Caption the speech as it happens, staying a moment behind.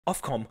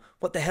Ofcom,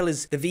 what the hell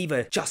is the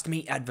Viva Just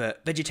Meat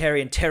advert?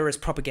 Vegetarian terrorist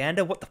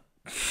propaganda? What the...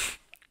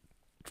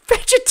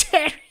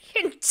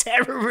 Vegetarian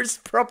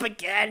terrorist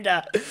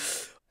propaganda!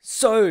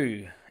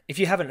 So, if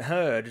you haven't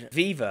heard,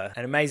 Viva,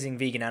 an amazing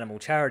vegan animal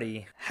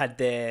charity, had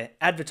their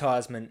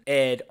advertisement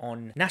aired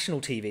on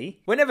national TV.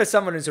 Whenever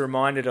someone is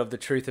reminded of the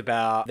truth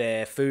about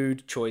their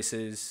food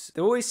choices,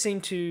 they always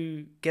seem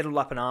to get all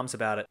up in arms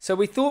about it. So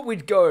we thought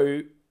we'd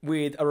go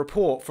with a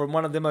report from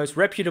one of the most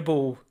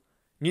reputable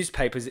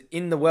newspapers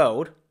in the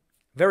world.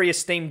 Very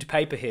esteemed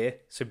paper here,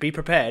 so be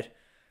prepared.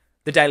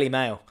 The Daily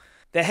Mail.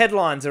 Their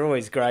headlines are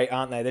always great,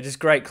 aren't they? They're just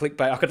great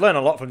clickbait. I could learn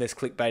a lot from this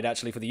clickbait,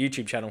 actually, for the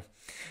YouTube channel.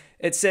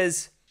 It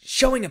says,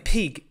 showing a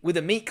pig with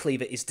a meat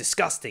cleaver is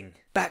disgusting.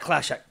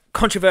 Backlash at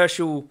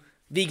controversial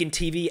vegan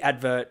TV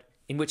advert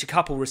in which a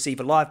couple receive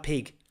a live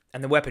pig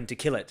and the weapon to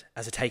kill it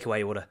as a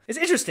takeaway order. It's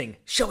interesting.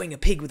 Showing a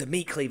pig with a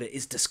meat cleaver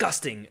is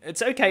disgusting.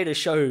 It's okay to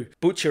show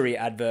butchery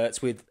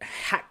adverts with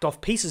hacked off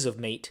pieces of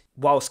meat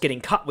whilst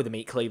getting cut with a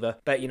meat cleaver,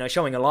 but, you know,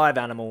 showing a live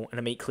animal and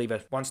a meat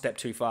cleaver, one step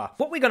too far.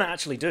 What we're going to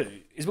actually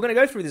do is we're going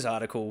to go through this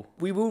article.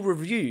 We will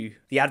review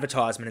the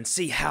advertisement and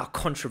see how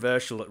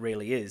controversial it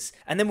really is.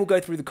 And then we'll go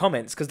through the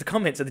comments, because the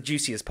comments are the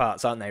juiciest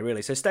parts, aren't they,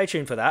 really? So stay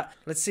tuned for that.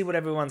 Let's see what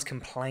everyone's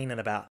complaining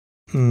about.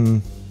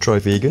 Try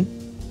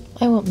vegan?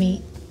 I want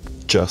meat.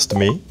 Just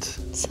meat?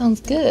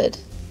 Sounds good.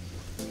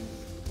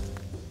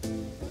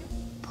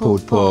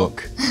 Pulled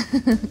pork.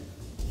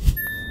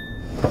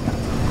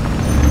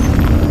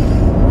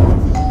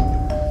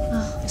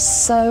 I'm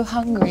so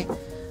hungry.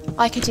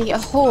 I could eat a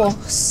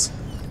horse.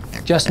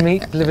 Just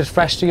meat delivered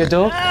fresh to your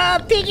door.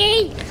 Ah,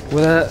 piggy!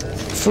 With a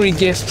free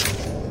gift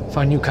for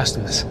our new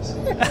customers.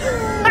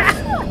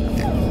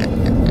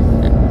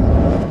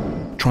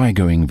 Try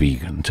going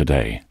vegan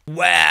today.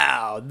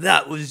 Wow,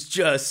 that was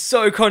just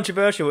so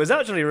controversial. It was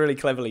actually really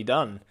cleverly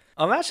done.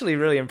 I'm actually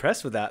really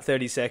impressed with that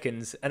 30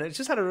 seconds, and it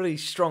just had a really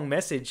strong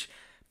message,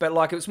 but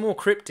like it was more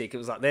cryptic. It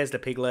was like, there's the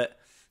piglet,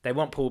 they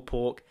want pulled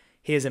pork,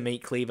 here's a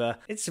meat cleaver.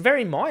 It's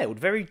very mild,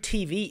 very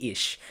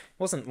TV-ish. It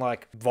wasn't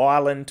like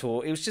violent,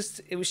 or it was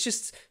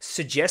just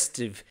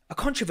suggestive. A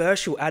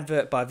controversial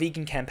advert by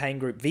vegan campaign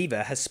group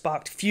Viva has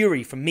sparked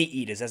fury from meat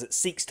eaters as it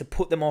seeks to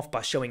put them off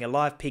by showing a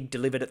live pig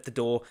delivered at the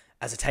door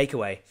as a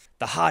takeaway.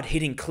 The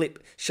hard-hitting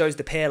clip shows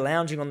the pair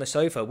lounging on the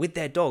sofa with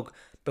their dog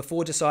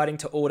before deciding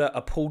to order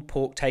a pulled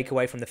pork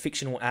takeaway from the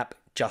fictional app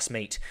Just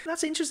Meat.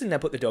 That's interesting they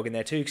put the dog in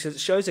there too, because it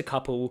shows a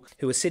couple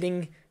who are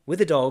sitting with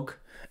a dog,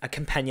 a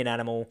companion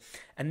animal,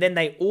 and then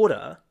they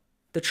order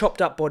the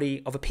chopped up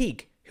body of a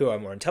pig, who are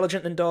more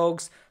intelligent than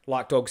dogs,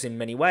 like dogs in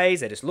many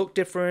ways, they just look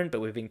different, but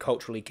we've been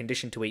culturally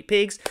conditioned to eat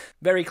pigs.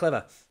 Very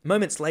clever.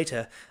 Moments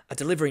later, a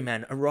delivery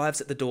man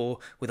arrives at the door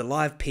with a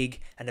live pig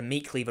and a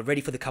meat cleaver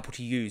ready for the couple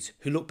to use,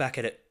 who look back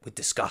at it with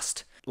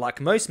disgust. Like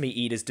most meat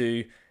eaters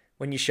do,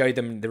 when you show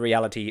them the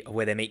reality of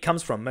where their meat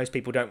comes from. Most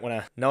people don't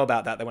want to know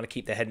about that, they want to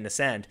keep their head in the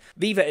sand.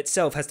 Viva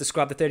itself has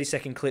described the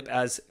 30-second clip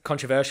as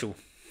controversial.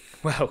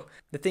 Well,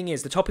 the thing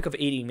is, the topic of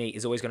eating meat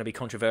is always going to be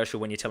controversial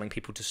when you're telling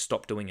people to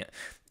stop doing it.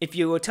 If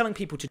you're telling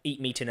people to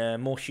eat meat in a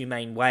more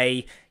humane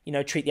way, you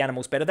know, treat the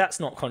animals better, that's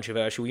not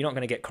controversial. You're not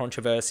going to get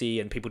controversy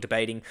and people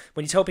debating.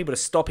 When you tell people to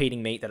stop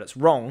eating meat, that it's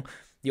wrong,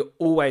 you're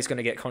always going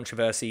to get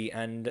controversy,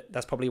 and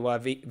that's probably why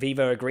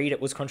Viva agreed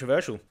it was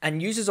controversial.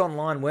 And users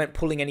online weren't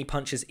pulling any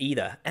punches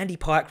either. Andy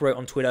Pike wrote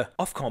on Twitter,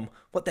 Ofcom,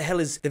 what the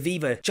hell is the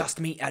Viva Just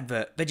Meat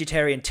advert?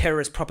 Vegetarian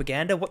terrorist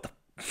propaganda? What the...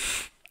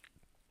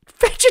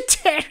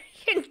 Vegetarian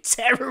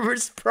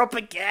terrorist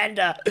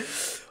propaganda.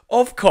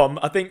 Ofcom,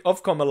 I think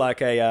Ofcom are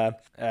like a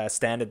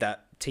standard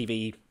that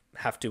TV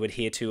have to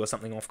adhere to, or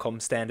something.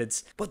 Ofcom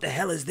standards. What the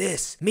hell is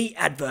this? Meat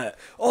advert.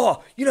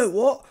 Oh, you know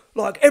what?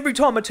 Like every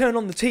time I turn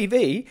on the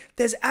TV,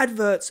 there's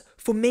adverts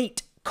for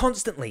meat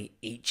constantly.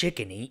 Eat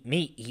chicken, eat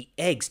meat, eat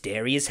eggs,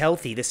 dairy is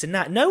healthy, this and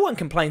that. No one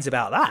complains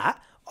about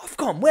that.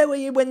 Ofcom, where were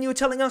you when you were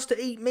telling us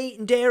to eat meat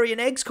and dairy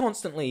and eggs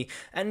constantly?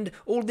 And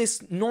all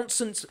this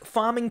nonsense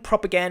farming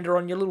propaganda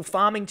on your little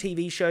farming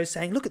TV shows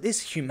saying, look at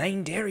this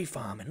humane dairy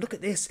farm and look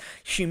at this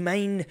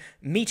humane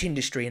meat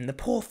industry and the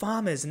poor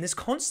farmers, and there's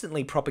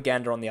constantly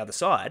propaganda on the other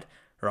side,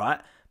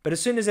 right? But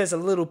as soon as there's a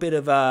little bit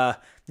of,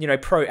 you know,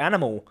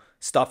 pro-animal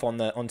stuff on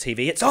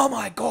TV, it's, oh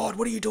my God,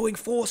 what are you doing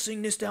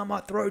forcing this down my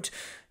throat?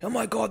 Oh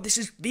my God, this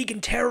is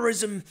vegan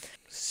terrorism.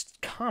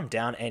 Calm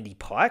down, Andy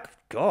Pike.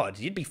 God,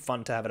 you'd be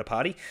fun to have at a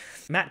party.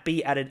 Matt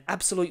B added,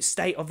 absolute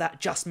state of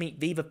that Just Meat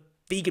Viva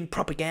vegan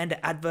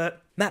propaganda advert.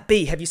 Matt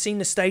B, have you seen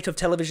the state of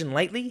television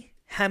lately?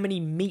 How many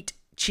meat,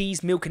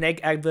 cheese, milk and egg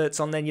adverts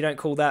on there, and you don't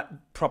call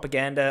that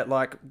propaganda?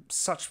 Like,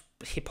 such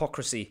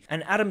hypocrisy.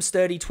 And Adam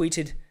Sturdy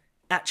tweeted,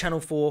 at Channel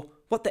 4,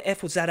 what the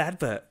F was that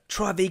advert?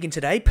 Try vegan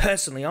today?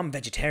 Personally, I'm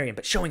vegetarian,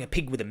 but showing a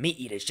pig with a meat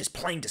eater is just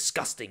plain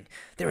disgusting.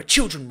 There are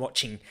children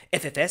watching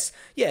FFS.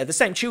 Yeah, the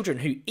same children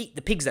who eat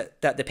the pigs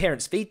that the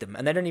parents feed them,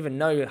 and they don't even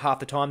know half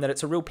the time that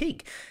it's a real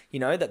pig, you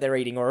know, that they're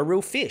eating, or a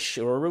real fish,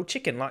 or a real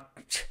chicken. Like,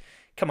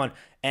 come on.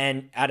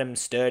 And Adam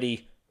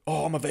Sturdy,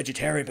 oh, I'm a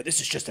vegetarian, but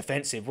this is just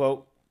offensive.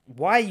 Well,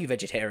 why are you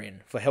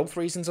vegetarian? For health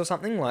reasons or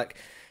something? Like,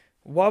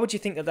 why would you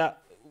think that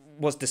that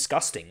was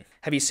disgusting?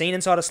 Have you seen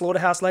inside a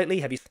slaughterhouse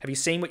lately? Have you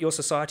seen what your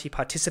society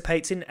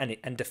participates in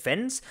and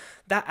defends?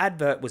 That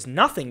advert was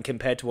nothing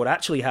compared to what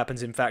actually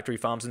happens in factory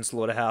farms and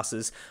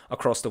slaughterhouses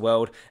across the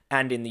world,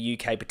 and in the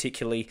UK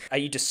particularly. Are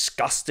you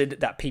disgusted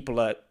that people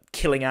are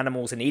killing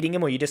animals and eating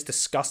them, or are you just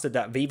disgusted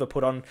that Viva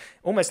put on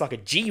almost like a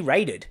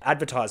G-rated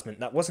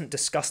advertisement that wasn't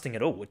disgusting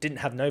at all? It didn't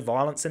have no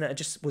violence in it. It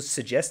just was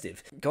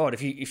suggestive. God,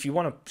 if you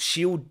want to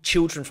shield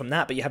children from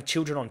that, but you have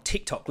children on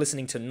TikTok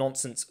listening to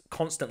nonsense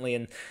constantly,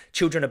 and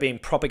children are being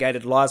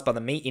propagated lies by the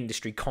meat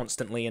industry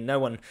constantly, and no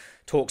one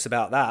talks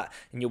about that,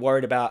 and you're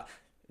worried about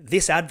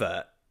this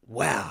advert,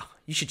 wow,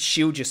 you should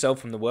shield yourself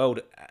from the world,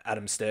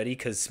 Adam Sturdy,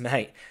 because,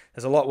 mate,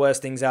 there's a lot worse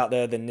things out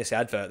there than this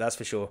advert, that's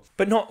for sure.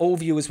 But not all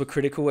viewers were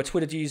critical. A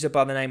Twitter user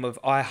by the name of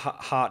I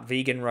Heart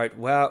Vegan wrote,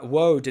 wow,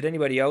 whoa, did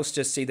anybody else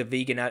just see the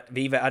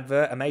Viva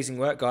advert? Amazing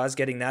work, guys,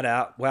 getting that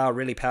out. Wow,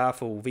 really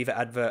powerful. Viva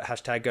advert,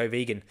 hashtag go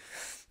vegan.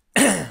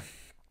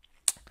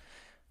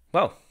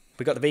 Well,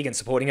 we got the vegans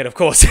supporting it, of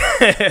course.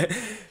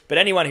 But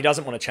anyone who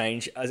doesn't want to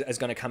change is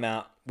going to come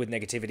out with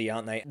negativity,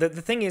 aren't they?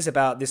 The thing is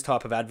about this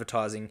type of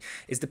advertising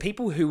is the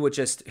people who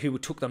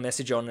took the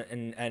message on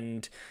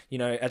and you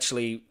know,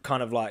 actually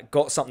kind of like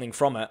got something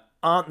from it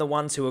aren't the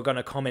ones who are going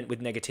to comment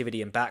with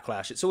negativity and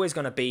backlash. It's always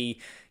going to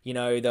be, you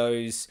know,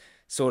 those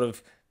sort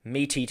of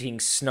meat-eating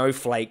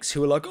snowflakes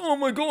who are like, oh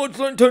my god,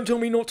 don't tell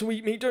me not to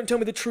eat meat, don't tell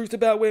me the truth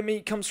about where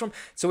meat comes from.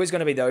 It's always going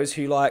to be those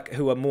who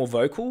are more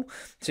vocal.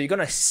 So you're going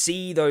to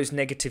see those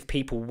negative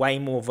people way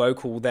more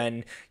vocal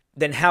than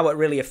how it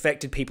really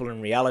affected people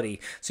in reality.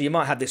 So you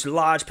might have this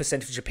large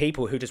percentage of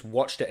people who just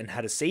watched it and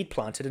had a seed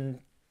planted and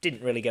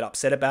didn't really get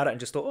upset about it and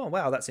just thought, oh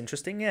wow, that's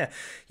interesting, yeah,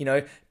 you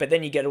know. But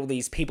then you get all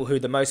these people who are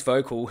the most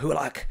vocal who are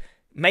like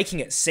making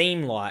it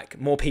seem like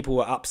more people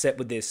were upset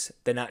with this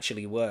than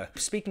actually were.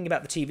 Speaking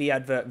about the TV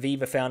advert,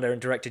 Viva founder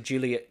and director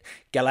Juliet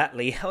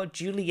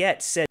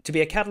said, to be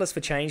a catalyst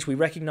for change, we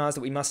recognise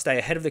that we must stay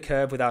ahead of the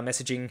curve with our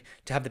messaging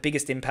to have the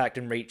biggest impact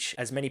and reach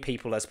as many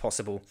people as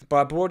possible.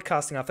 By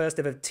broadcasting our first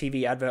ever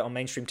TV advert on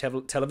mainstream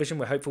television,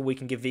 we're hopeful we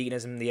can give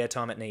veganism the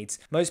airtime it needs.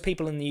 Most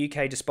people in the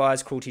UK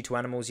despise cruelty to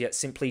animals, yet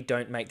simply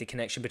don't make the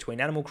connection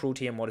between animal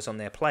cruelty and what is on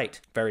their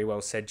plate. Very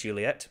well said,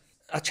 Juliet.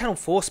 A Channel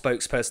 4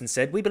 spokesperson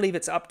said, we believe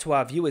it's up to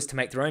our viewers to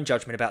make their own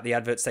judgment about the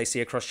adverts they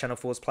see across Channel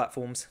 4's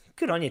platforms.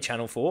 Good on you,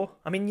 Channel 4.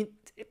 I mean,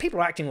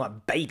 people are acting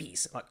like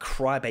babies, like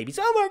crybabies.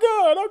 Oh my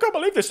god, I can't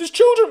believe this. There's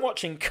children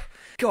watching.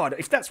 God,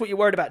 if that's what you're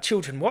worried about,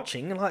 children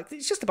watching, like,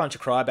 it's just a bunch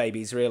of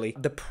crybabies, really.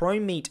 The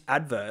pro-meat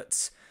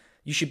adverts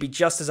you should be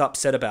just as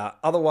upset about.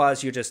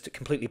 Otherwise, you're just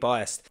completely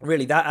biased.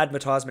 Really, that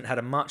advertisement had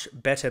a much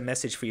better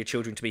message for your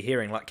children to be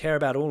hearing. Like, care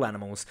about all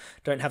animals.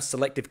 Don't have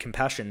selective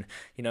compassion.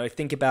 You know,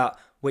 think about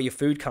where your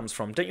food comes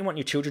from. Don't you want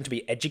your children to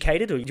be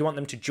educated, or do you want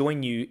them to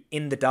join you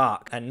in the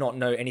dark and not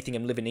know anything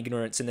and live in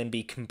ignorance and then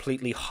be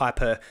completely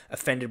hyper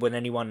offended when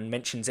anyone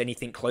mentions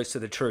anything close to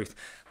the truth?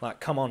 Like,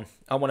 come on.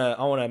 I want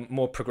a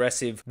more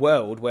progressive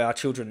world where our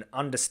children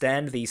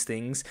understand these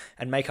things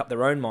and make up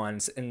their own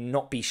minds and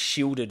not be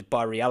shielded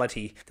by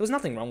reality. There was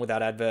nothing wrong with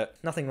that advert.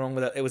 Nothing wrong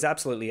with it. It was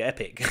absolutely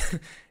epic.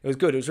 It was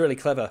good. It was really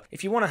clever.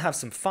 If you want to have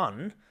some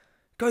fun,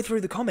 go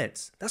through the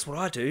comments. That's what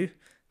I do.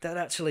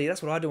 That's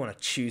what I do on a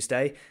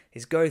Tuesday,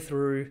 is go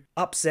through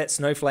upset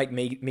snowflake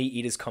meat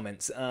eaters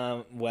comments.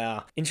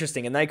 Wow.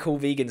 Interesting. And they call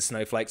vegans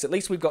snowflakes. At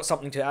least we've got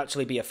something to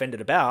actually be offended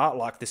about,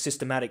 like the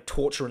systematic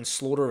torture and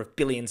slaughter of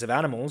billions of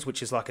animals,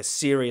 which is like a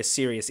serious,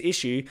 serious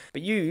issue.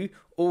 But you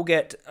all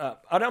get...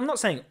 I'm not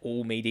saying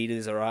all meat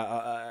eaters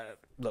are...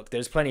 look,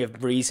 there's plenty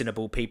of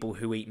reasonable people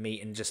who eat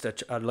meat and just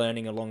are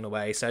learning along the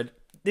way. So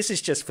this is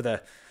just for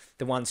the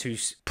ones who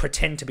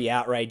pretend to be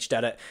outraged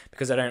at it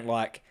because they don't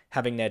like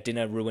having their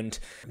dinner ruined.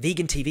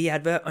 Vegan TV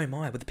advert? Oh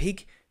my, with a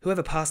pig?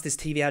 Whoever passed this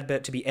TV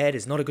advert to be aired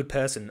is not a good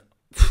person.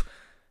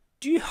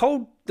 Do you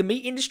hold the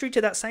meat industry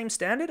to that same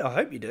standard? I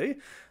hope you do.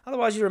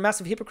 Otherwise, you're a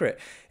massive hypocrite.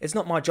 It's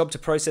not my job to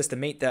process the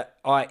meat that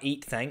I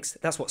eat, thanks.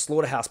 That's what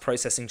slaughterhouse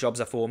processing jobs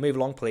are for. Move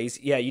along, please.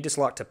 Yeah, you just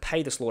like to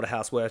pay the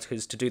slaughterhouse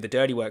workers to do the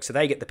dirty work so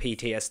they get the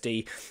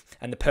PTSD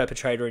and the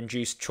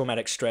perpetrator-induced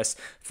traumatic stress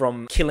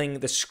from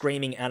killing the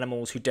screaming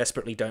animals who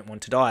desperately don't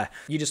want to die.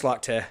 You just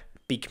like to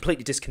be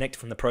completely disconnected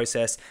from the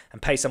process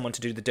and pay someone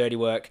to do the dirty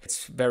work.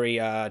 It's very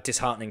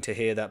disheartening to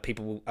hear that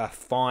people are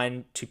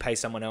fine to pay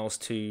someone else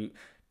to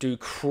do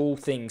cruel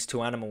things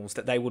to animals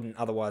that they wouldn't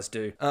otherwise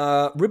do.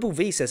 Ribble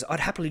V says, I'd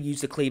happily use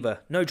the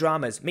cleaver. No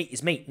dramas. Meat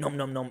is meat. Nom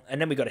nom nom. And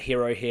then we got a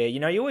hero here. You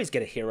know, you always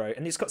get a hero.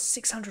 And it's got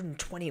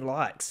 620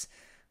 likes.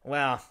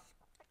 Wow.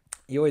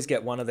 You always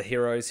get one of the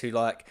heroes who,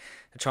 like,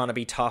 are trying to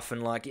be tough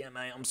and like, yeah,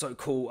 mate, I'm so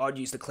cool. I'd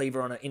use the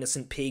cleaver on an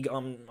innocent pig.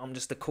 I'm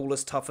just the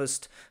coolest,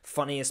 toughest,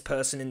 funniest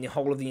person in the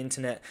whole of the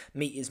internet.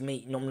 Meat is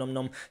meat. Nom nom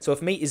nom. So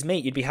if meat is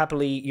meat, you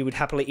would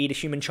happily eat a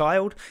human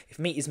child. If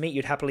meat is meat,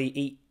 you'd happily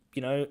eat,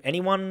 you know,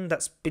 anyone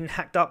that's been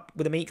hacked up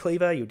with a meat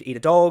cleaver. You'd eat a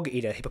dog,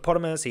 eat a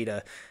hippopotamus, eat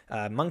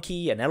a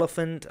monkey, an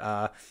elephant,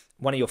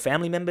 one of your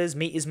family members.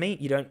 Meat is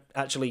meat. You don't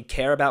actually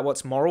care about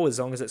what's moral as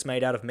long as it's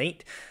made out of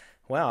meat.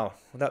 Wow,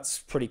 that's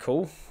pretty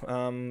cool.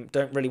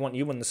 Don't really want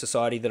you in the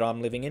society that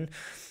I'm living in.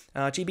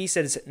 GB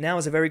says, now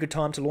is a very good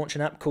time to launch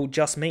an app called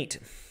Just Meat.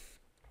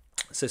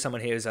 So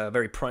someone here is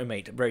very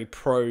pro-meat, very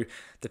pro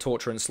the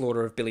torture and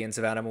slaughter of billions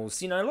of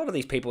animals. You know, a lot of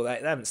these people, they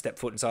haven't stepped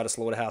foot inside a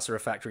slaughterhouse or a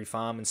factory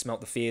farm and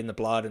smelt the fear and the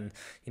blood and,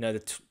 you know,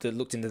 they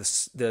looked into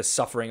the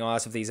suffering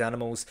eyes of these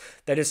animals.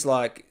 They're just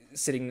like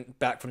sitting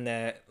back from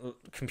their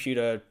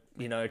computer,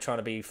 you know, trying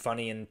to be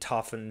funny and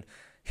tough and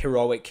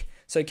heroic.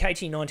 So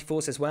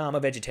KT94 says, wow, I'm a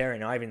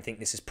vegetarian. I even think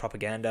this is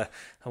propaganda.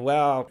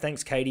 Wow,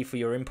 thanks, Katie, for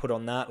your input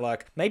on that.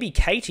 Like, maybe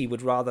Katie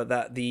would rather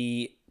that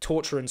the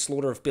torture and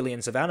slaughter of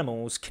billions of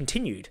animals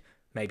continued,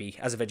 maybe,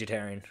 as a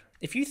vegetarian.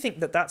 If you think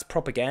that that's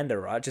propaganda,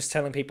 right, just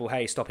telling people,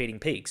 hey, stop eating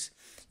pigs.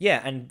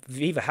 Yeah, and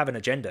Viva have an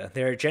agenda.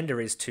 Their agenda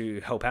is to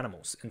help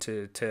animals and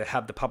to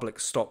have the public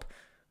stop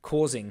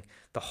causing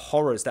the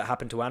horrors that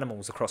happen to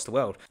animals across the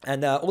world.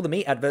 And all the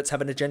meat adverts have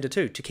an agenda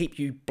too, to keep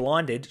you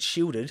blinded,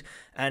 shielded,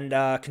 and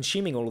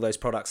consuming all of those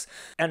products.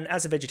 And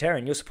as a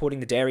vegetarian, you're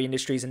supporting the dairy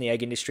industries and the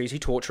egg industries who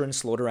torture and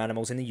slaughter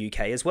animals in the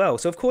UK as well.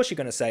 So of course you're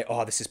going to say,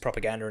 oh, this is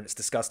propaganda and it's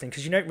disgusting,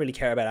 because you don't really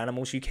care about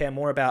animals. You care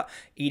more about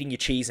eating your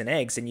cheese and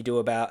eggs than you do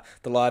about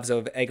the lives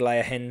of egg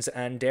layer hens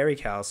and dairy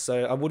cows.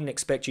 So I wouldn't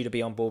expect you to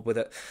be on board with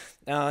it.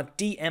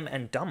 DM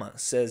and Dumber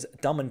says,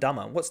 Dumb and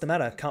Dumber, what's the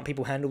matter? Can't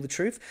people handle the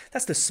truth?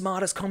 That's the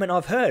smartest comment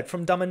I've heard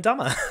from Dumb and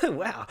Dumber.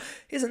 Wow,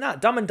 isn't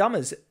that? Dumb and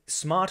Dumber's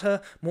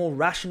smarter, more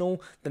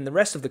rational than the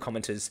rest of the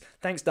commenters.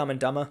 Thanks, Dumb and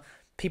Dumber.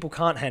 People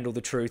can't handle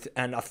the truth,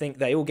 and I think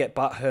they all get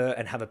butthurt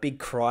and have a big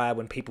cry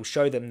when people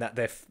show them that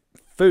their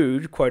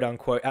food, quote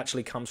unquote,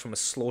 actually comes from a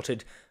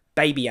slaughtered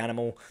baby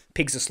animal.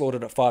 Pigs are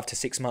slaughtered at 5 to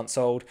 6 months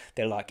old.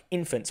 They're like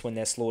infants when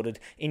they're slaughtered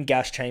in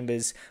gas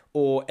chambers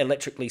or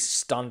electrically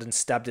stunned and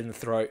stabbed in the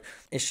throat.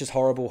 It's just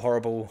horrible,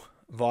 horrible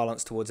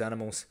violence towards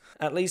animals.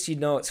 At least you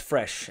know it's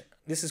fresh.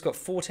 This has got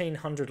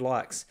 1,400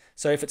 likes.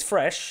 So if it's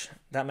fresh,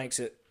 that makes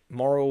it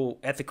moral,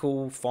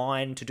 ethical,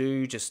 fine to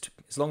do. Just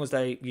as long as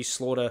you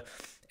slaughter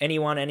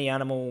anyone, any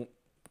animal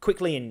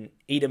quickly and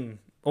eat them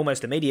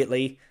almost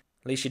immediately,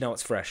 at least you know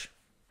it's fresh.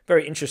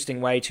 Very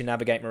interesting way to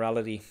navigate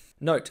morality.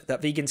 Note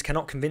that vegans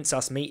cannot convince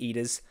us meat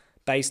eaters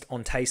based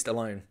on taste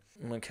alone.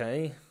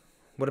 Okay,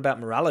 what about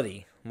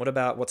morality? What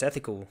about what's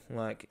ethical?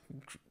 Like,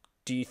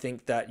 do you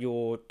think that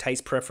your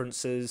taste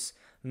preferences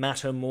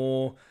matter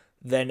more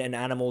than an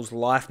animal's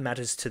life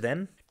matters to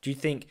them? Do you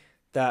think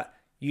that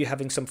you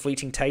having some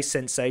fleeting taste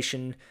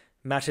sensation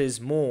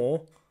matters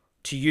more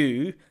to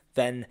you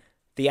than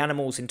the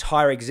animal's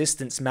entire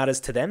existence matters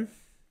to them?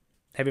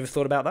 Have you ever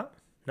thought about that?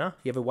 No?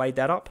 You ever weighed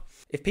that up?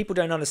 If people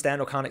don't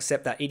understand or can't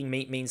accept that eating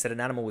meat means that an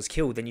animal was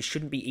killed, then you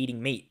shouldn't be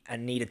eating meat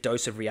and need a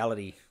dose of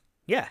reality.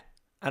 Yeah.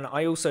 And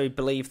I also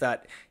believe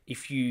that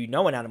if you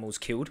know an animal's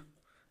killed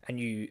and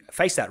you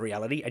face that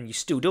reality and you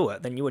still do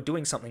it, then you are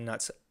doing something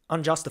that's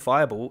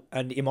unjustifiable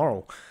and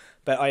immoral.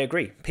 But I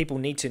agree, people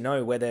need to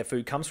know where their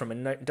food comes from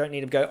and don't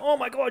need to go, oh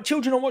my god,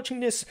 children are watching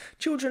this,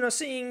 children are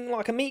seeing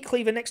like a meat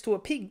cleaver next to a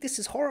pig, this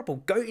is horrible.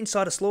 Go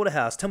inside a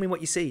slaughterhouse, tell me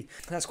what you see.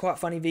 That's quite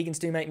funny. Vegans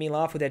do make me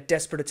laugh with their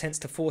desperate attempts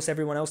to force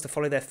everyone else to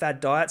follow their fad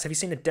diets. Have you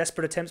seen the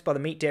desperate attempts by the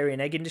meat, dairy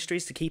and egg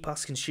industries to keep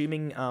us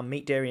consuming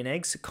meat, dairy and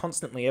eggs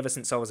constantly ever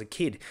since I was a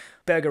kid?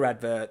 Burger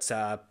adverts,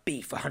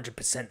 beef,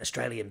 100%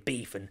 Australian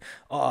beef, and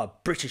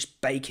British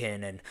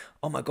bacon, and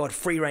oh my god,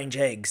 free range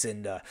eggs,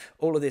 and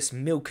all of this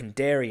milk and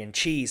dairy and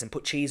cheese, and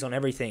put cheese on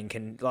everything.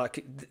 And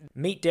like,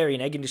 meat, dairy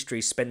and egg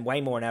industries spend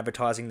way more on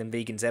advertising than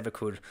vegans ever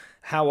could.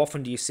 How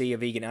often do you see a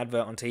vegan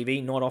advert on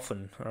TV? Not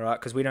often, all right,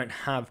 because we don't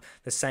have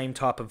the same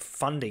type of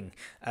funding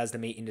as the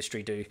meat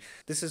industry do.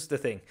 This is the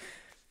thing.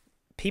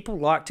 People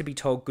like to be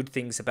told good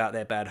things about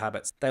their bad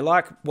habits. They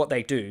like what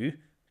they do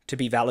to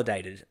be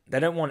validated.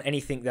 They don't want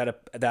anything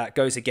that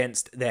goes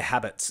against their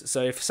habits.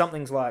 So if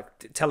something's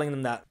like telling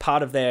them that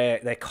part of their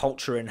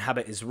culture and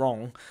habit is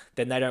wrong,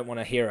 then they don't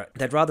want to hear it.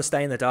 They'd rather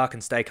stay in the dark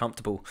and stay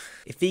comfortable.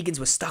 If vegans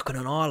were stuck on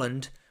an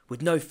island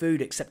with no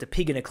food except a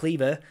pig and a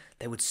cleaver,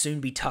 they would soon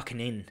be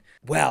tucking in.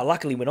 Wow,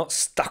 luckily we're not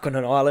stuck on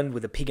an island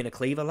with a pig and a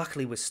cleaver.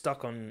 Luckily we're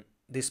stuck on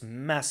this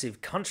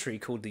massive country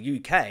called the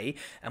UK,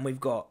 and we've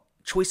got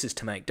choices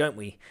to make, don't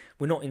we?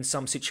 We're not in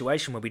some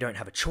situation where we don't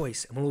have a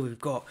choice and all we've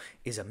got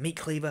is a meat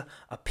cleaver,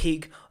 a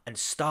pig, and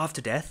starve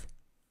to death,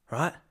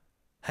 right?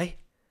 Hey,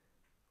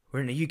 we're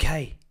in the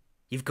UK.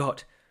 You've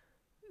got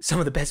some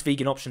of the best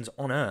vegan options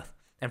on earth,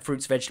 and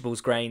fruits,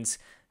 vegetables, grains,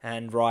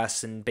 and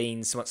rice and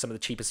beans, some of the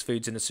cheapest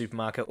foods in the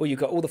supermarket. Or you've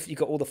got all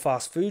the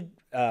fast food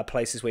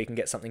places where you can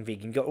get something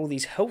vegan. You've got all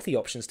these healthy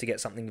options to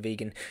get something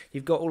vegan.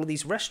 You've got all of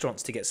these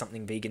restaurants to get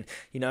something vegan.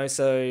 You know,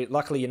 so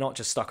luckily you're not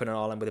just stuck on an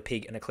island with a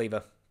pig and a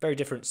cleaver. Very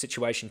different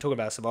situation. Talk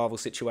about a survival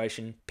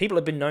situation. People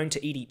have been known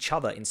to eat each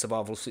other in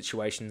survival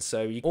situations,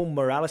 so all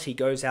morality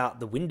goes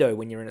out the window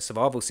when you're in a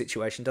survival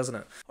situation, doesn't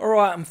it?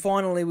 Alright, and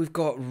finally we've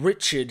got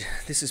Richard.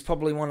 This is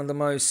probably one of the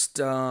most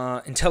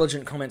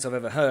intelligent comments I've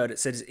ever heard. It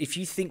says, if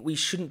you think we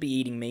shouldn't be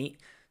eating meat,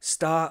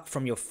 start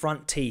from your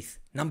front teeth,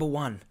 number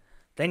 1.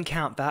 Then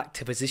count back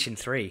to position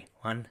 3.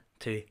 1,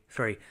 2,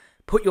 3.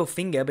 Put your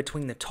finger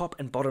between the top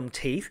and bottom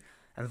teeth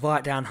and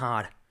bite down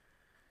hard.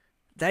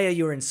 They are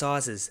your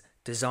incisors,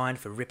 designed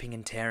for ripping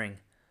and tearing.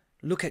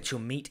 Look at your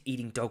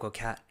meat-eating dog or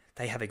cat.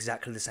 They have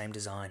exactly the same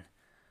design.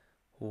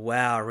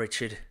 Wow,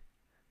 Richard.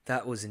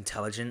 That was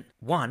intelligent.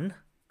 1,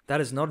 that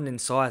is not an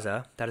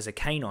incisor, that is a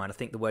canine. I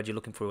think the word you're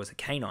looking for was a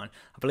canine.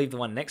 I believe the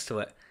one next to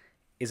it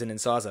is an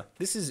incisor.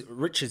 This is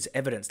Richard's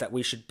evidence that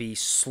we should be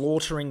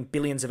slaughtering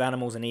billions of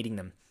animals and eating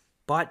them.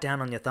 Bite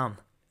down on your thumb.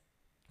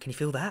 Can you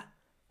feel that?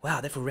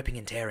 Wow, they're for ripping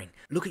and tearing.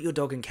 Look at your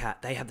dog and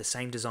cat. They have the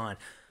same design.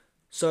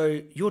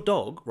 So your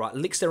dog, right,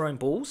 licks their own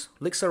balls,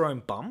 licks their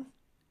own bum,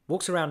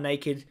 walks around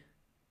naked,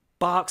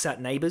 barks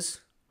at neighbours,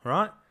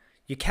 right?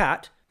 Your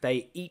cat,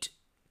 they eat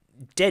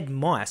dead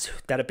mice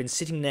that have been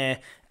sitting there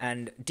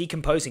and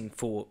decomposing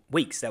for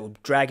weeks. They will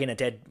drag in a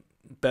dead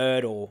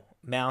bird or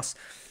mouse.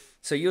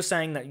 So you're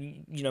saying that,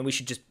 we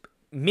should just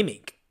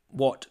mimic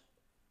what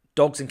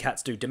dogs and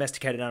cats do,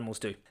 domesticated animals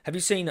do. Have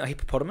you seen a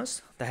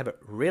hippopotamus? They have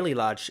really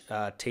large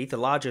teeth, the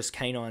largest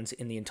canines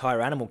in the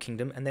entire animal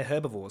kingdom, and they're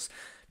herbivores.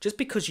 Just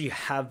because you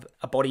have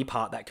a body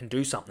part that can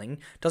do something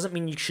doesn't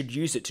mean you should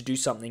use it to do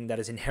something that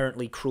is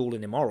inherently cruel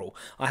and immoral.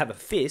 I have a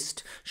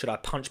fist. Should I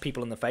punch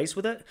people in the face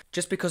with it?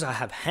 Just because I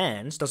have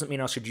hands doesn't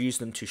mean I should use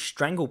them to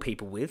strangle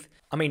people with.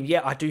 I mean,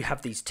 yeah, I do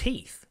have these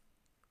teeth.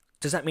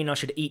 Does that mean I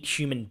should eat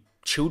human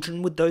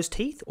children with those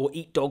teeth or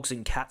eat dogs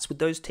and cats with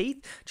those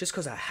teeth? Just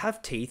because I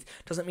have teeth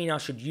doesn't mean I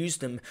should use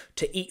them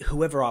to eat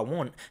whoever I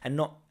want and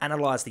not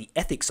analyze the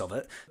ethics of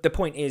it. The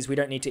point is, we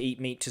don't need to eat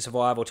meat to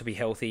survive or to be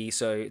healthy,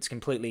 so it's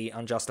completely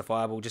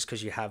unjustifiable just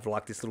because you have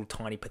like this little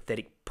tiny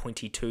pathetic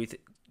pointy tooth.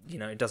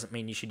 It doesn't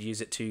mean you should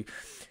use it to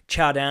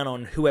chow down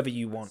on whoever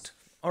you want.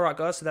 Alright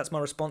guys, so that's my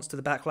response to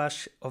the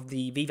backlash of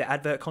the Viva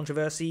advert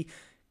controversy.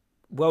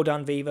 Well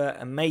done, Viva.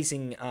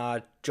 Amazing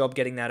job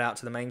getting that out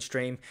to the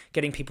mainstream,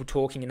 getting people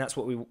talking, and that's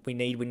what we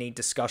need. We need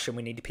discussion.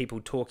 We need people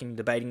talking,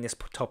 debating this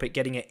topic,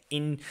 getting it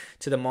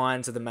into the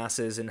minds of the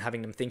masses and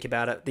having them think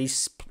about it.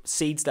 These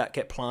seeds that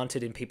get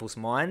planted in people's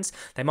minds,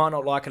 they might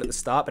not like it at the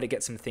start, but it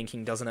gets them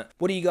thinking, doesn't it?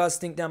 What do you guys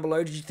think down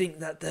below? Did you think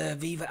that the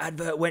Viva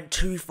advert went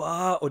too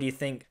far? Or do you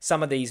think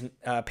some of these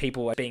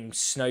people are being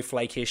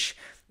snowflake-ish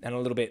and a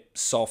little bit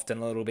soft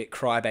and a little bit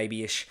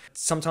crybaby-ish?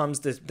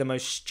 Sometimes the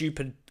most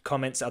stupid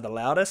comments are the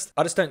loudest.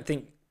 I just don't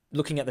think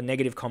looking at the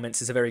negative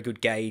comments is a very good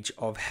gauge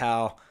of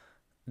how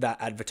that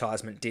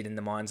advertisement did in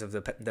the minds of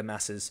the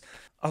masses.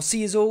 I'll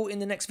see you all in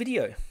the next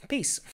video. Peace.